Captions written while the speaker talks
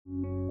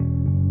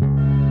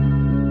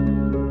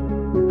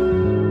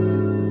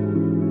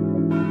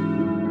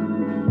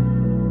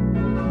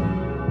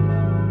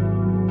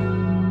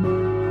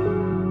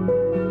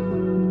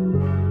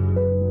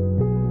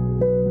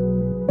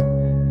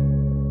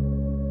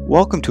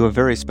Welcome to a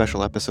very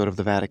special episode of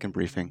the Vatican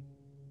Briefing.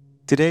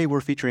 Today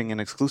we're featuring an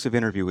exclusive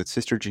interview with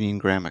Sister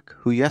Jeannine Gramick,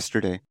 who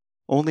yesterday,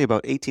 only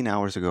about 18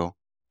 hours ago,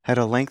 had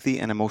a lengthy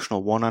and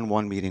emotional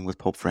one-on-one meeting with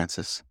Pope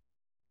Francis.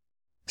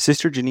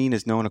 Sister Jeannine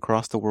is known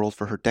across the world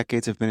for her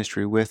decades of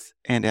ministry with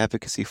and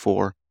advocacy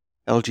for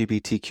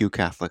LGBTQ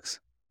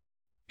Catholics.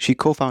 She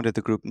co-founded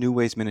the group New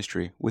Ways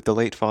Ministry with the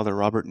late Father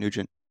Robert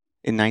Nugent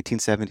in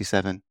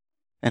 1977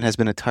 and has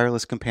been a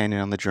tireless companion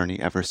on the journey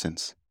ever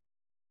since.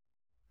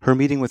 Her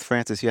meeting with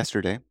Francis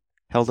yesterday,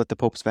 held at the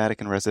Pope's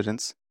Vatican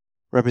residence,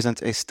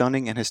 represents a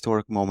stunning and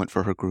historic moment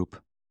for her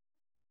group.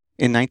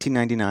 In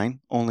 1999,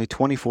 only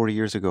 24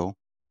 years ago,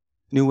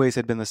 New Ways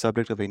had been the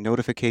subject of a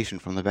notification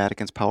from the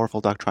Vatican's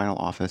powerful doctrinal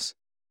office,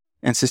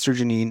 and Sister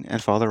Jeannine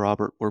and Father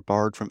Robert were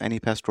barred from any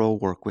pastoral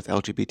work with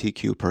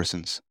LGBTQ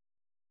persons.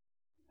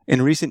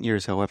 In recent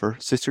years, however,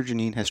 Sister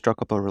Jeannine has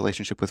struck up a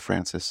relationship with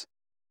Francis.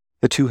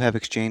 The two have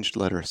exchanged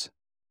letters.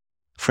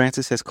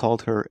 Francis has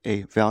called her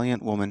a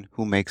valiant woman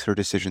who makes her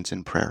decisions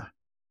in prayer.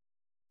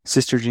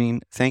 Sister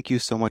Jeannine, thank you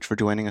so much for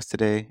joining us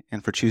today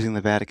and for choosing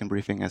the Vatican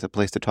Briefing as a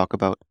place to talk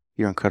about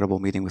your incredible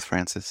meeting with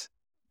Francis.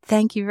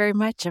 Thank you very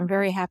much. I'm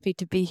very happy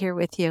to be here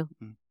with you.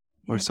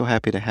 We're so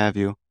happy to have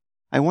you.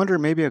 I wonder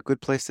maybe a good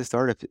place to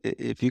start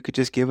if you could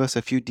just give us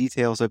a few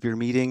details of your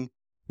meeting.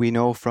 We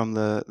know from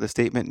the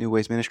statement New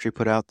Ways Ministry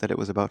put out that it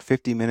was about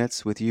 50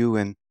 minutes with you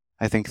and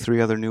I think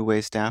 3 other New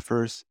Ways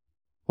staffers.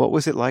 What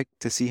was it like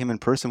to see him in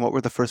person? What were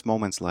the first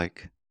moments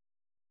like?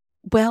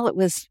 Well, it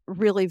was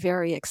really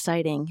very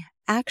exciting.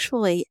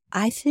 Actually,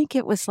 I think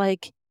it was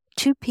like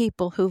two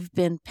people who've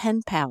been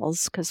pen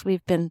pals, because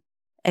we've been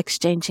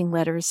exchanging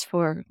letters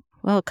for,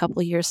 a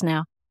couple of years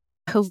now,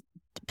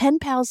 pen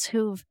pals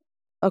who've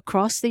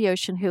across the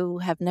ocean who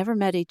have never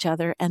met each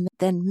other and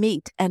then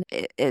meet. And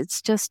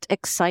it's just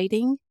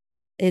exciting.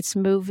 It's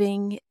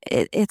moving.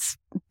 It's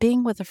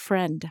being with a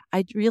friend.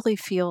 I really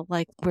feel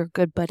like we're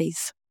good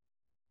buddies.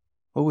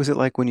 What was it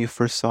like when you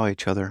first saw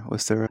each other?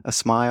 Was there a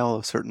smile,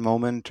 a certain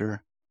moment,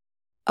 or?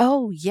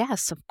 Oh,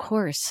 yes, of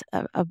course.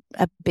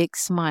 A big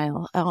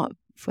smile.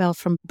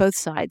 From both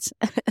sides.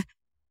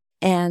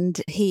 And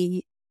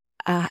we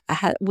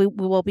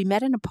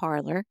met in a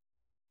parlor,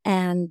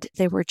 and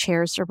there were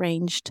chairs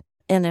arranged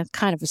in a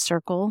kind of a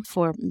circle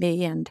for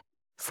me and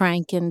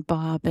Frank and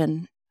Bob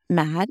and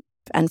Matt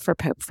and for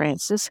Pope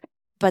Francis.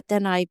 But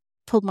then I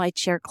pulled my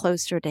chair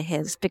closer to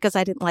his because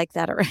I didn't like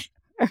that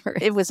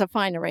it was a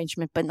fine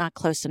arrangement, but not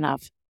close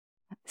enough.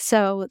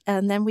 So,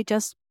 and then we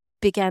just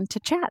began to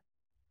chat.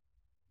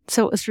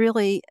 So it was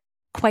really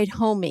quite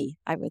homey,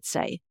 I would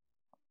say.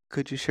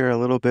 Could you share a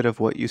little bit of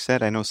what you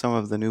said? I know some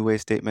of the New Way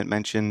statement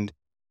mentioned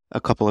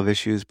a couple of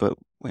issues, but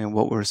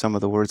what were some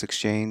of the words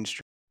exchanged?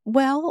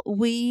 Well,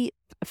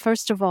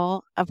 first of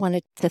all, I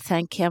wanted to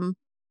thank him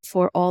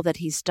for all that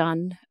he's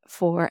done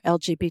for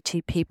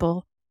LGBT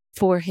people,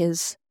 for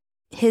his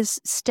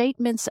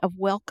statements of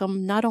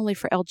welcome, not only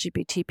for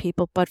LGBT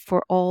people, but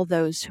for all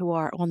those who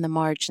are on the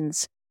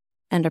margins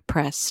and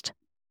oppressed.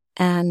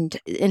 And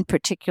in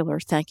particular,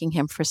 thanking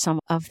him for some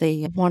of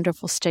the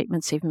wonderful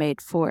statements he's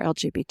made for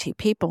LGBT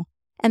people.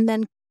 And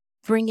then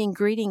bringing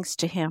greetings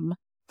to him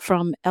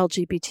from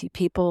LGBT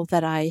people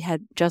that I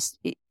had just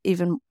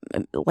even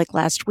like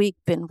last week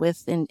been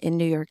with in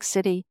New York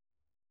City,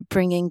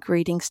 bringing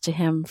greetings to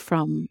him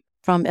from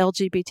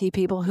LGBT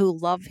people who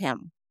love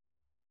him.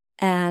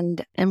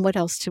 And what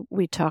else did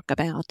we talk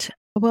about?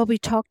 Well, we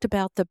talked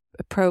about the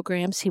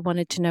programs. He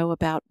wanted to know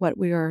about what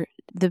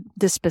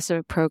the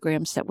specific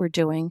programs that we're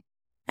doing.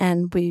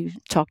 And we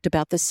talked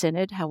about the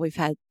Synod, how we've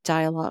had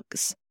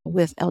dialogues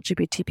with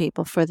LGBT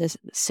people for the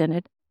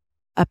Synod,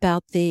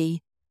 about the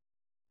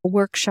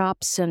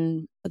workshops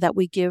and that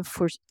we give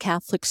for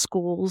Catholic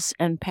schools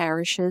and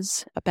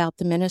parishes about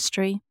the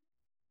ministry.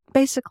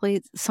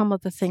 Basically, some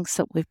of the things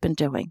that we've been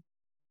doing.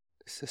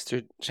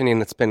 Sister Jeannine,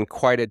 it's been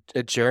quite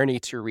a journey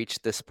to reach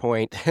this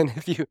point. And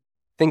if you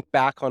think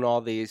back on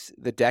all the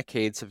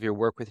decades of your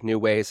work with New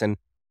Ways and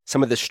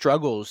some of the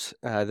struggles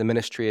the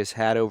ministry has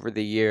had over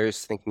the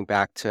years, thinking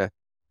back to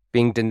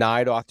being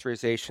denied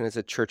authorization as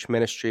a church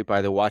ministry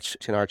by the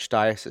Washington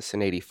Archdiocese in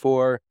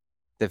 1984,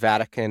 the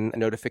Vatican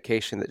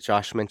notification that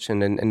Josh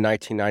mentioned in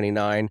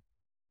 1999,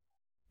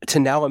 to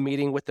now a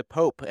meeting with the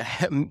Pope.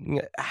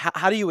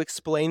 How do you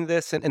explain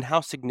this, and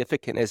how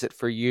significant is it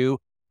for you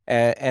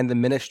and the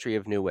ministry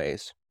of New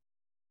Ways?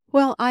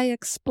 Well, I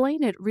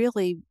explain it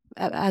really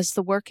as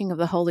the working of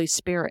the Holy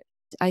Spirit.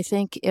 I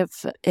think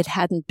if it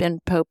hadn't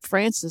been Pope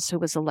Francis who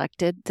was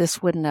elected,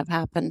 this wouldn't have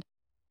happened.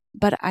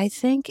 But I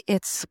think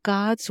it's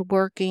God's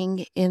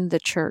working in the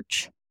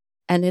church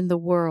and in the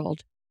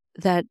world,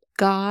 that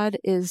God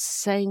is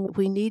saying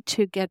we need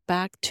to get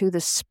back to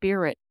the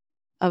spirit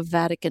of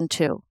Vatican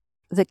II.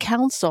 The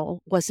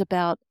council was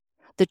about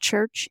the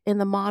church in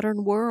the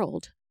modern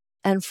world.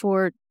 And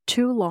for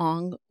too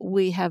long,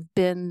 we have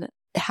been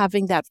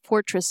having that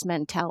fortress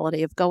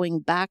mentality of going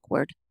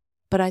backward.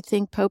 But I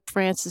think Pope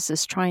Francis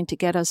is trying to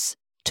get us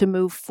to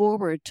move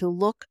forward,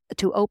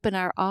 to open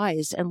our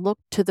eyes and look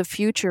to the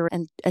future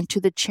and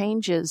to the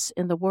changes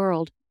in the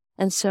world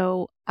And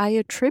so I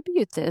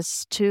attribute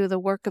this to the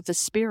work of the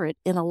Spirit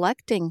in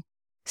electing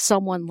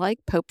someone like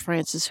Pope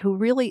Francis, who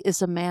really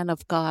is a man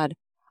of God.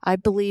 I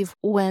believe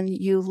when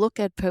you look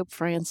at Pope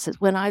Francis,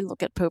 when I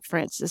look at Pope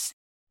Francis,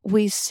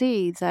 we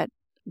see that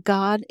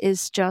God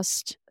is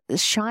just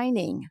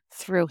shining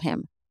through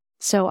him.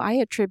 So I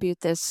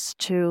attribute this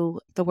to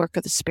the work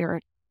of the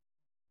Spirit.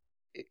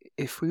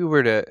 If we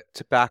were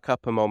to back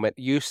up a moment,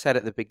 you said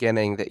at the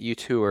beginning that you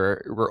two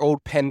were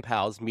old pen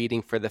pals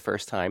meeting for the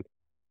first time.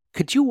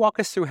 Could you walk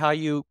us through how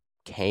you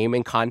came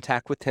in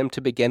contact with him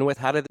to begin with?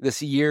 How did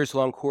this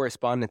years-long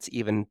correspondence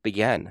even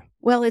begin?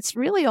 Well, it's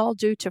really all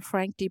due to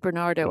Frank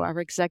DiBernardo,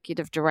 our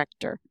executive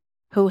director,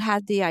 who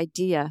had the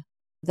idea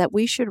that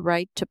we should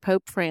write to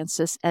Pope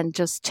Francis and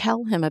just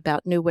tell him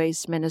about New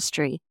Ways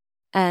Ministry.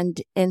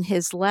 And in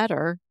his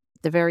letter,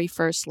 the very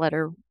first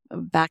letter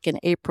back in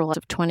April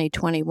of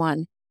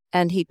 2021,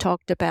 and he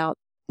talked about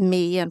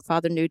me and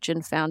Father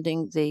Nugent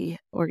founding the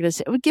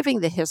organization, giving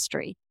the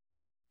history.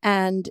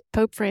 And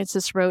Pope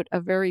Francis wrote a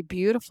very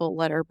beautiful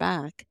letter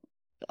back,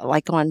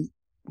 like on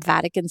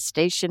Vatican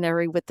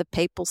stationery with the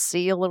papal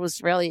seal. It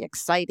was really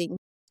exciting,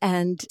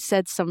 and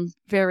said some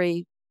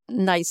very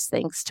nice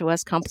things to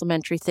us,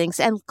 complimentary things,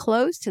 and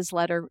closed his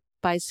letter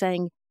by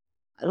saying,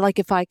 like,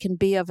 if I can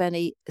be of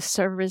any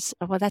service,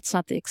 well, that's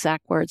not the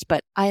exact words,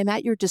 but I am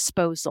at your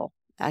disposal.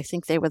 I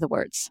think they were the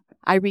words.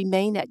 I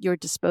remain at your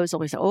disposal.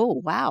 We said,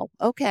 oh, wow,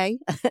 okay.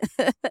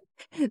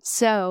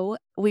 So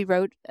we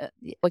wrote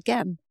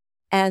again.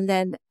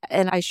 And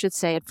I should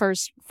say, at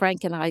first,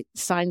 Frank and I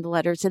signed the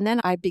letters, and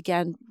then I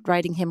began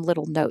writing him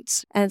little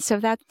notes. And so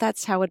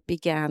that's how it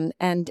began.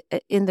 And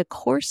in the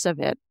course of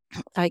it,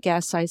 I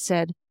guess I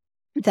said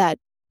that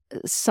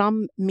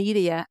some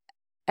media,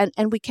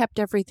 and we kept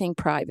everything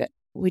private.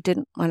 We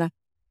didn't want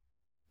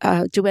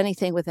to do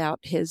anything without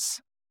his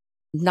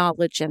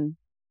knowledge and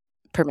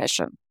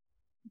permission.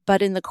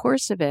 But in the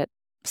course of it,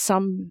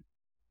 some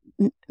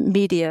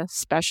media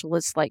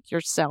specialists like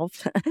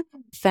yourself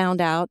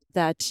found out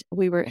that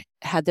we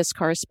had this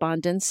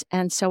correspondence.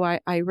 And so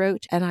I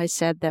wrote and I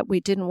said that we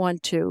didn't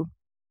want to,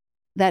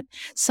 that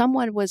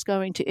someone was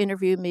going to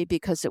interview me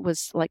because it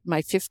was like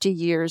my 50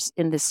 years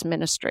in this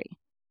ministry.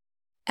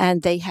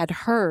 And they had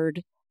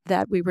heard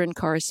that we were in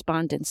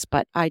correspondence,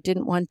 but I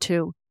didn't want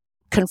to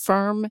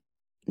confirm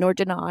nor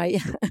deny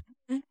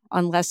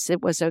unless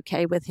it was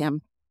okay with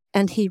him.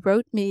 And he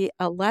wrote me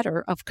a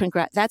letter of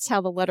that's how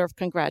the letter of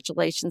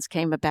congratulations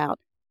came about.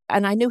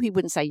 And I knew he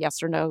wouldn't say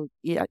yes or no,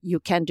 you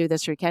can do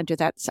this or you can't do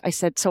that. So I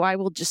said, so I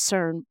will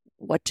discern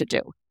what to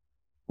do.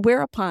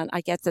 Whereupon I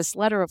get this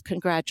letter of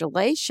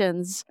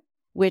congratulations,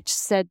 which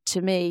said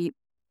to me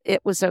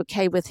it was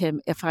okay with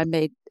him if I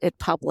made it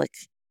public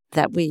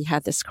that we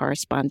had this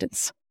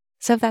correspondence.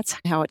 So that's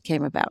how it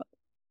came about.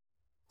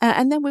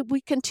 And then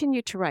we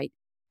continued to write.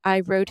 I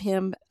wrote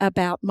him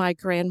about my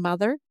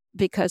grandmother,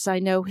 because I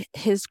know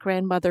his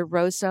grandmother,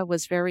 Rosa,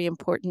 was very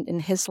important in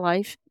his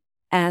life.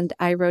 And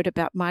I wrote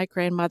about my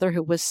grandmother,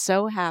 who was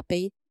so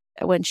happy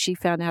when she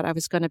found out I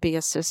was going to be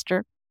a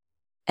sister.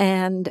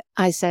 And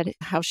I said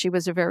how she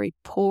was a very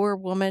poor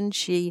woman.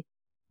 She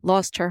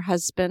lost her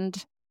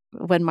husband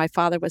when my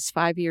father was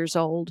 5 years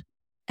old,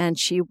 and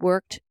she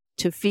worked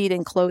to feed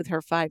and clothe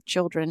her 5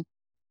 children.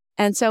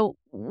 And so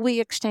we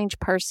exchanged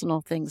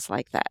personal things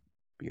like that.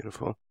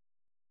 Beautiful.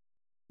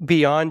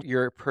 Beyond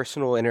your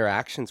personal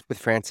interactions with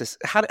Francis,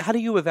 how do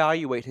you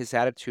evaluate his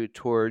attitude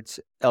towards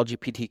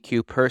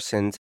LGBTQ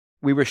persons?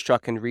 We were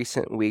struck in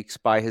recent weeks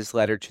by his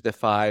letter to the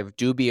 5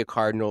 dubia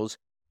cardinals,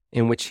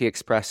 in which he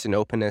expressed an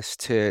openness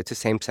to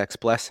same-sex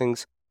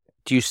blessings.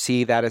 Do you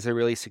see that as a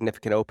really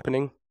significant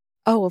opening?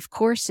 Oh, of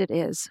course it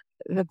is.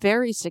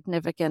 Very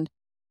significant.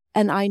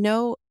 And I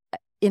know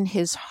in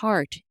his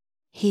heart,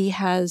 he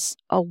has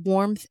a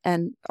warmth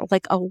and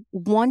like a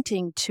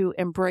wanting to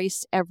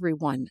embrace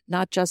everyone,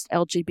 not just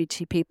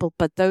LGBT people,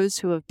 but those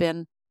who have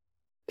been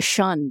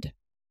shunned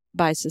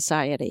by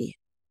society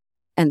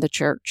and the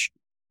church.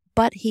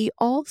 But he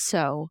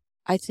also,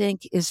 I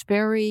think, is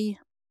very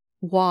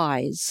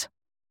wise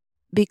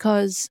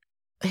because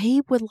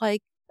he would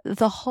like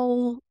the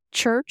whole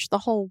church, the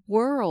whole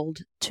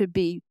world to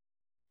be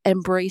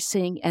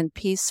embracing and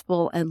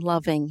peaceful and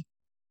loving.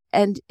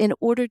 And in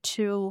order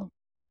to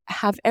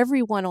have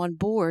everyone on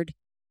board,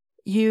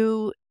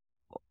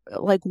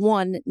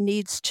 one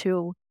needs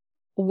to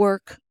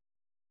work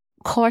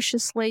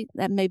cautiously,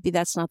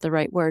 that's not the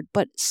right word,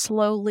 but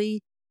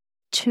slowly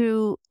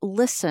to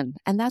listen.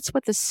 And that's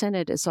what the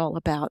Synod is all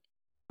about.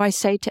 I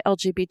say to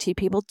LGBT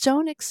people,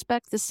 don't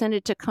expect the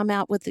Synod to come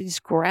out with these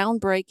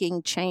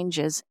groundbreaking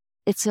changes.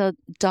 It's a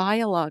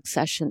dialogue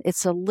session.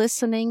 It's a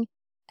listening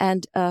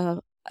and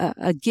a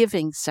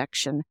giving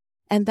section.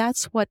 And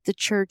that's what the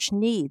church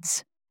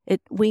needs.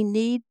 We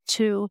need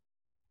to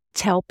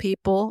tell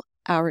people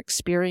our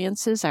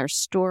experiences, our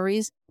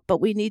stories,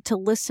 but we need to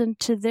listen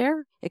to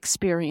their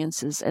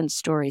experiences and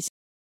stories.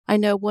 I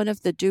know one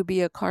of the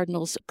dubia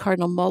cardinals,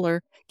 Cardinal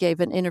Muller, gave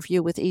an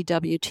interview with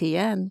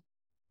EWTN,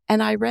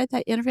 and I read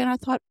that interview and I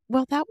thought,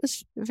 well, that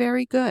was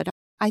very good.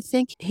 I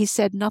think he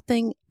said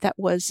nothing that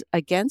was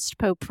against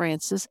Pope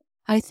Francis,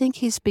 I think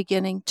he's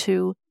beginning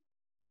to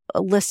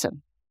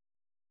listen.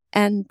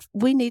 And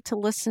we need to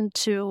listen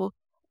to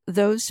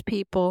those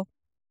people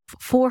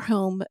for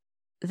whom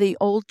the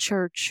old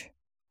church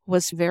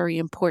was very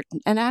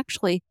important. And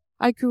actually,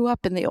 I grew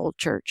up in the old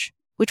church,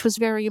 which was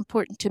very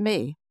important to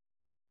me.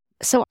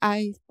 So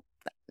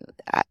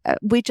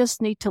we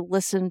just need to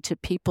listen to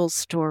people's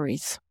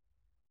stories.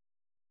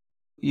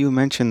 You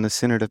mentioned the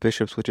Synod of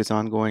Bishops, which is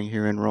ongoing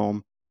here in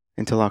Rome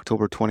until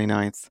October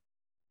 29th.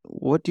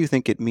 What do you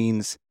think it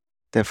means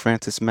that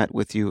Francis met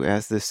with you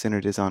as this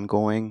synod is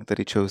ongoing, that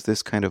he chose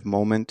this kind of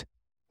moment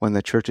when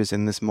the church is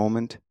in this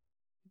moment?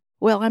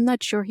 Well, I'm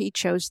not sure he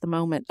chose the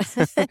moment.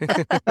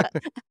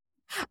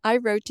 I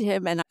wrote to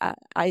him and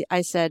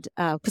I said,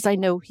 because I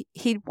know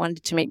he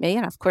wanted to meet me,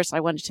 and of course I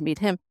wanted to meet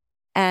him.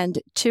 And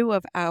two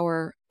of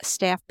our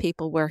staff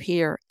people were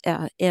here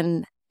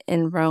in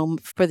Rome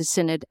for the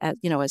synod,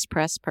 as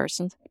press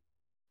persons.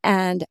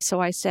 And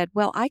so I said,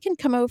 well, I can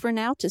come over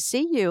now to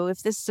see you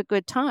if this is a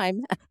good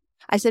time.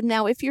 I said,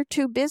 now, if you're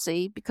too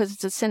busy because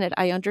it's a synod,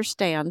 I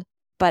understand,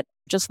 but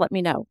just let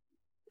me know.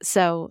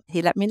 So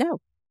he let me know.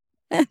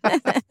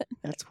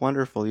 That's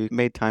wonderful. You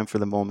made time for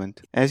the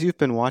moment. As you've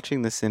been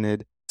watching the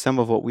synod, some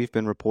of what we've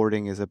been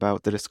reporting is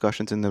about the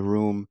discussions in the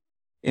room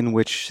in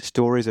which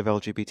stories of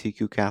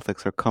LGBTQ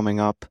Catholics are coming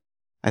up.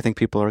 I think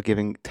people are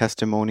giving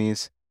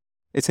testimonies.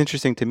 It's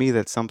interesting to me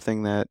that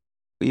something that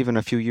even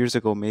a few years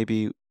ago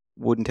maybe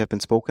wouldn't have been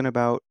spoken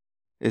about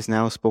is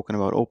now spoken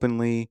about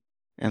openly.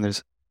 And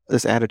there's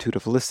this attitude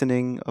of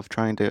listening, of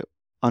trying to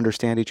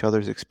understand each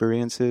other's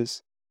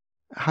experiences.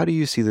 How do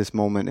you see this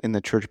moment in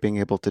the church being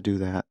able to do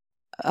that?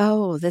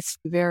 Oh, that's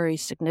very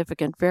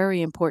significant,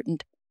 very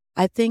important.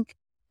 I think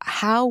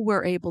how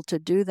we're able to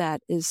do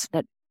that is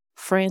that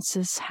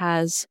Francis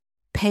has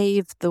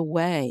paved the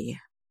way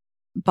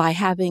by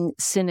having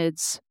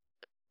synods,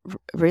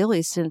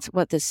 really since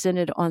the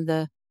synod on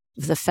the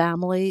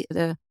family,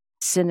 the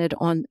synod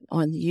on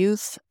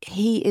youth.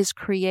 He is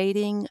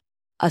creating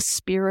a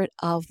spirit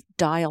of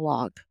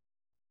dialogue.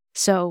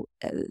 So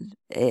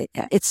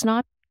it's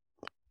not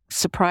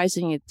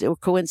surprising or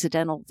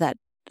coincidental that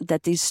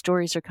these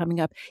stories are coming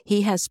up.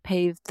 He has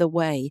paved the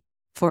way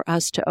for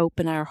us to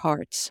open our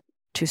hearts,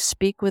 to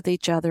speak with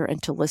each other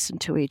and to listen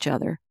to each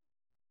other.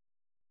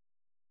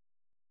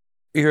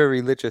 You're a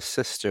religious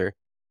sister,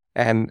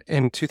 and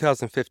in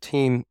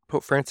 2015,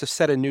 Pope Francis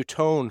set a new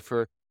tone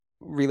for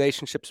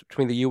relationships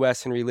between the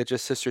U.S. and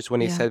religious sisters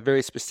when he said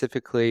very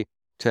specifically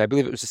to, I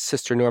believe it was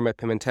Sister Norma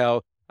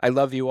Pimentel, I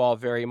love you all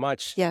very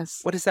much.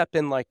 Yes. What has that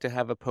been like to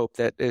have a pope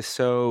that is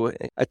so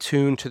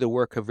attuned to the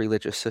work of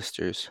religious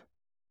sisters?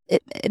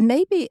 It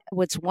may be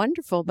what's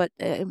wonderful, but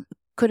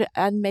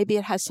maybe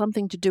it has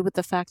something to do with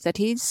the fact that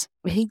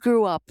he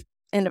grew up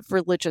in a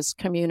religious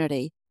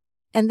community.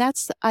 And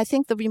that's, I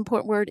think the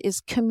important word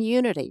is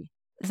community,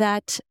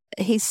 that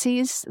he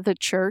sees the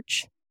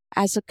church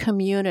as a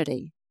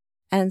community.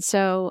 And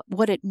so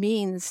what it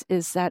means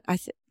is that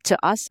to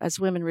us as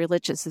women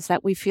religious is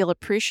that we feel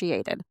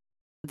appreciated.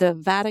 The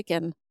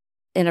Vatican,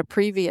 in a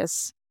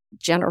previous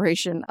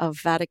generation of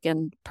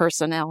Vatican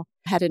personnel,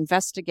 had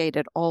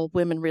investigated all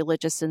women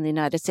religious in the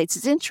United States.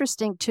 It's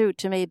interesting, too,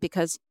 to me,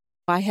 because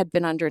I had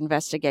been under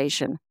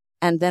investigation.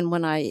 And then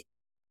when I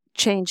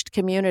changed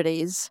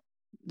communities,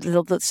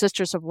 the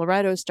Sisters of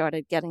Loretto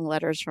started getting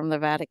letters from the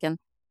Vatican.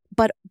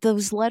 But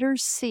those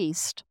letters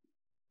ceased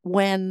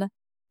when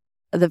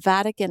the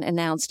Vatican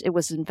announced it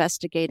was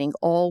investigating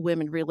all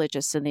women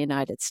religious in the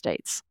United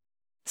States.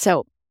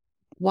 So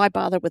why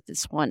bother with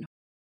this one?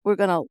 We're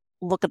going to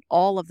look at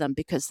all of them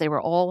because they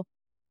were all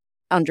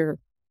under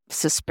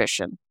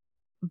suspicion.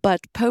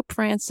 But Pope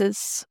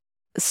Francis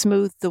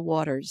smoothed the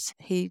waters.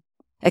 He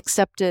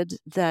accepted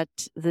that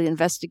the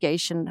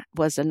investigation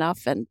was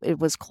enough and it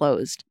was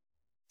closed.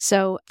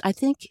 So I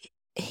think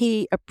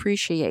he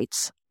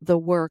appreciates the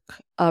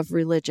work of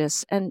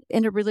religious, and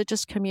in a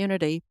religious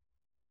community,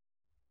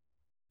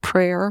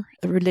 prayer,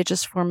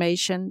 religious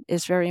formation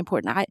is very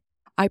important.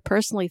 I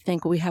personally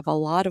think we have a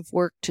lot of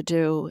work to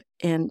do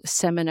in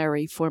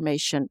seminary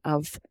formation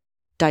of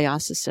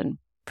diocesan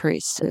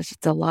priests. There's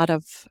a lot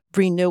of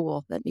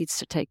renewal that needs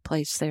to take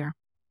place there.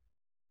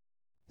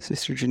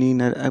 Sister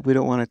Jeannine, we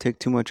don't want to take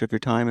too much of your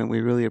time, and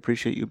we really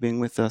appreciate you being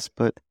with us,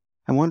 but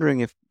I'm wondering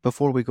if,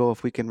 before we go,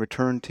 if we can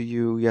return to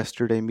you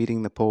yesterday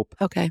meeting the Pope.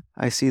 Okay.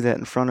 I see that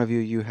in front of you,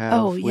 you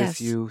have yes.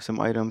 with you some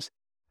items.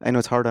 I know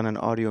it's hard on an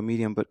audio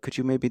medium, but could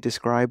you maybe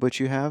describe what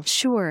you have?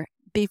 Sure.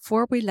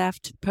 Before we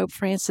left, Pope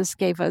Francis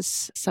gave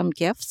us some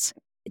gifts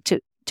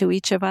to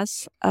each of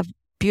us, a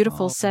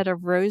beautiful set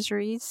of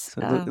rosaries.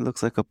 So it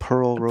looks like a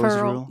pearl rosary.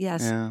 Pearl,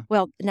 yes. Yeah.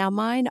 Well, now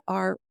mine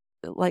are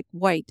like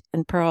white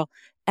and pearl,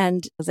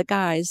 and the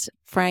guys,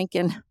 Frank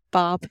and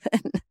Bob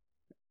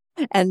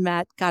and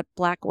Matt, got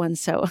black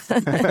ones. So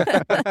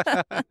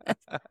I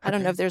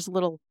don't know if there's a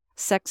little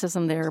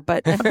sexism there,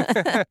 but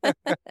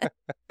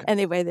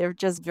anyway, they're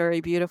just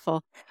very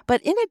beautiful.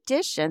 But in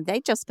addition,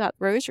 they just got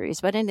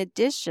rosaries. But in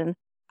addition,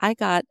 I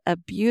got a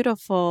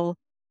beautiful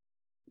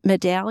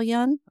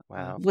medallion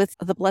Wow. with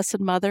the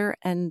Blessed Mother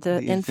and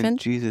the infant.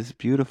 Jesus,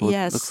 beautiful.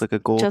 Yes, It looks like a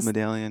gold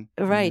medallion.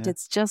 Right. Yeah.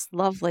 It's just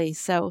lovely.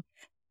 So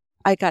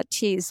I got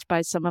teased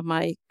by some of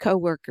my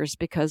coworkers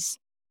because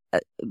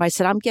I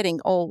said, I'm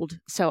getting old,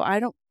 so I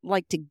don't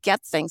like to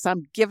get things.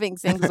 I'm giving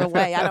things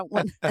away. I don't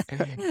want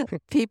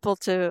people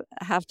to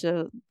have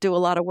to do a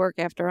lot of work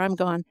after I'm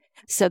gone.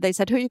 So they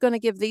said, who are you going to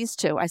give these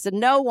to? I said,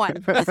 no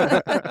one.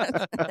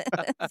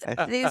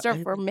 These are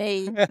for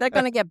me. They're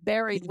going to get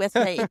buried with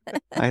me.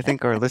 I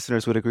think our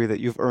listeners would agree that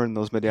you've earned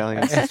those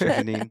medallions, Sister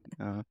Jeannine.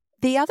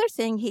 The other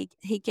thing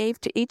he gave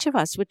to each of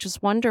us, which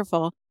was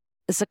wonderful,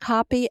 is a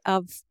copy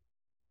of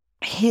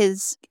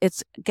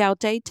it's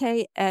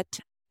Gaudete et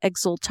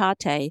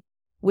Exultate,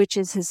 which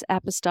is his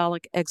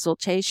apostolic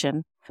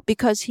exultation,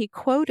 because he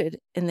quoted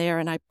in there,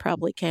 and I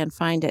probably can't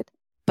find it,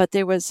 but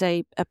there was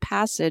a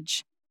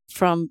passage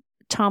from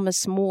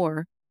Thomas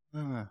More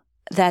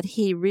that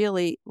he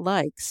really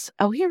likes.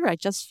 Oh, here, I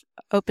just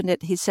opened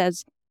it. He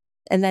says,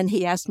 and then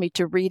he asked me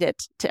to read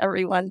it to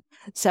everyone,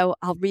 so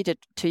I'll read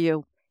it to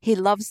you. He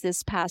loves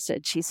this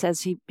passage. He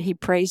says he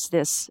prays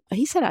this.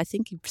 He said, I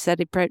think he said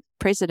he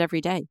prays it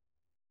every day.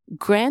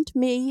 Grant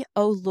me,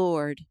 O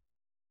Lord,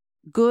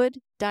 good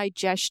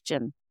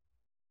digestion,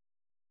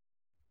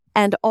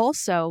 and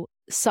also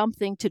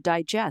something to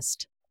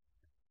digest.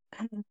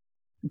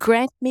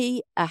 Grant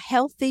me a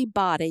healthy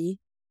body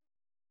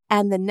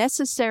and the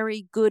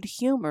necessary good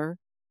humor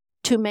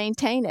to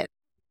maintain it.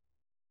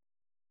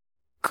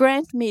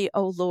 Grant me,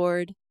 O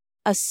Lord,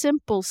 a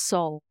simple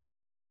soul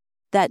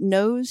that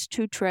knows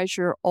to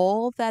treasure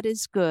all that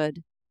is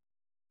good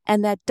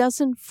and that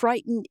doesn't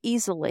frighten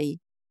easily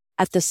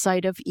at the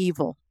sight of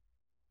evil,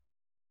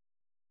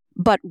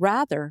 but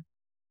rather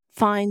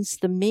finds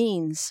the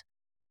means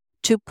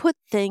to put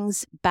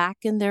things back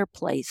in their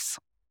place.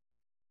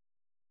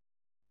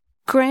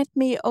 Grant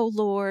me, O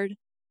Lord,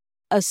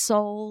 a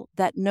soul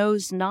that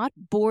knows not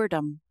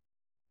boredom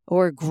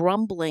or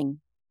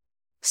grumbling,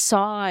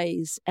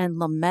 sighs and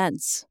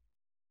laments,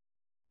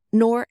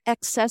 nor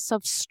excess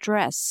of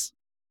stress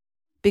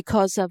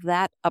because of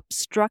that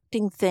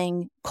obstructing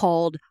thing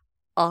called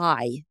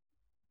I.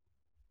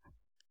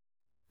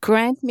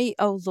 Grant me,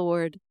 O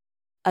Lord,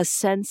 a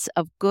sense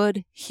of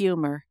good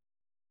humor.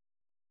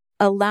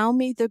 Allow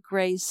me the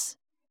grace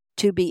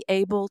to be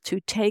able to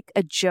take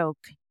a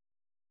joke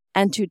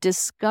and to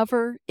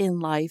discover in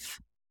life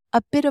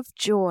a bit of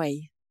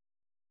joy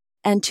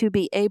and to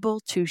be able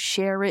to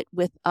share it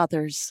with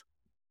others.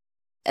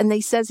 And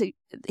he says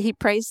he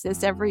prays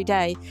this every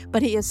day,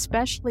 but he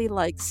especially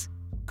likes,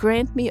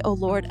 grant me, O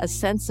Lord, a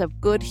sense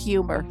of good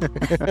humor.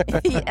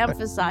 He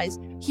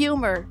emphasized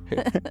humor.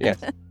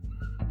 Yes.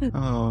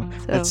 Oh,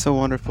 that's so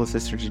wonderful,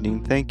 Sister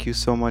Jeannine. Thank you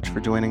so much for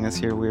joining us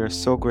here. We are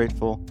so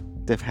grateful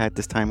to have had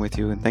this time with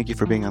you, and thank you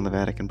for being on the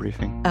Vatican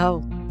Briefing.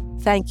 Oh,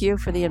 thank you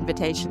for the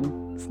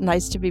invitation. It's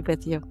nice to be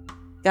with you.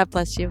 God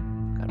bless you.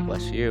 God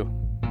bless you.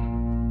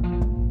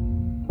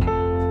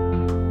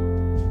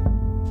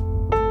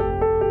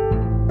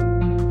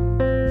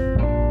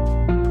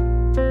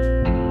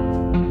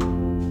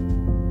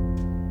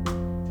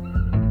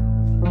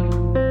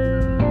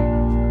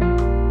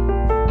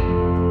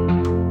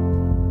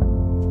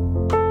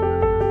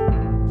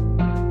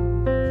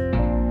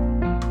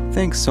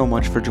 Thanks so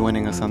much for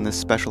joining us on this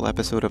special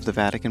episode of the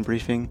Vatican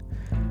Briefing.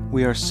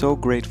 We are so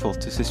grateful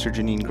to Sister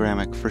Jeannine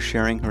Gramick for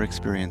sharing her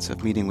experience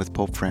of meeting with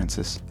Pope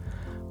Francis.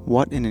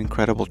 What an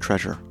incredible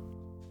treasure.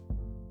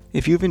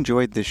 If you've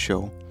enjoyed this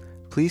show,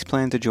 please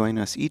plan to join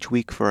us each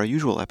week for our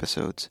usual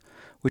episodes,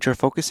 which are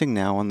focusing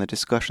now on the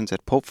discussions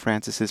at Pope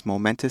Francis's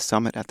momentous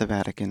summit at the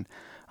Vatican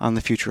on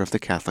the future of the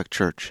Catholic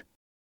Church.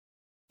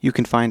 You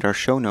can find our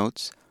show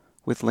notes,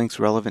 with links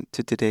relevant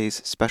to today's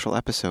special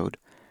episode,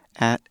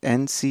 at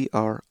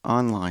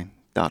ncronline.org.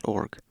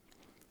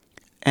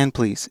 And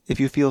please, if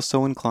you feel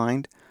so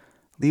inclined,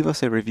 leave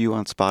us a review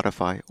on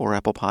Spotify or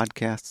Apple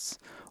Podcasts,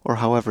 or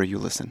however you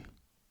listen.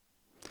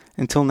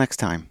 Until next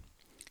time,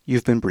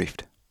 you've been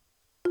briefed.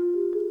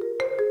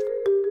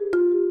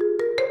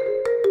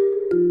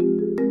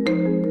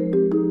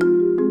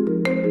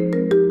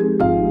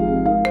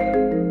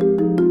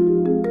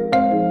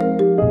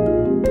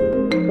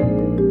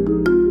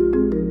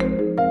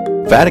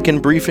 Vatican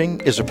Briefing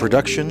is a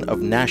production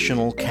of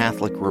National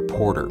Catholic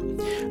Reporter.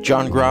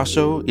 John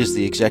Grasso is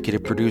the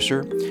executive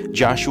producer.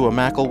 Joshua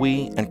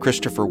McElwee and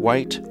Christopher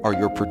White are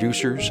your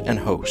producers and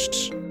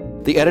hosts.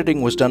 The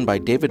editing was done by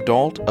David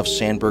Dalt of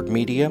Sandberg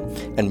Media,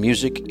 and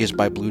music is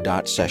by Blue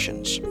Dot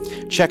Sessions.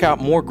 Check out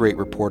more great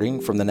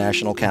reporting from the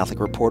National Catholic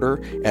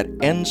Reporter at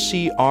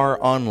ncronline.org.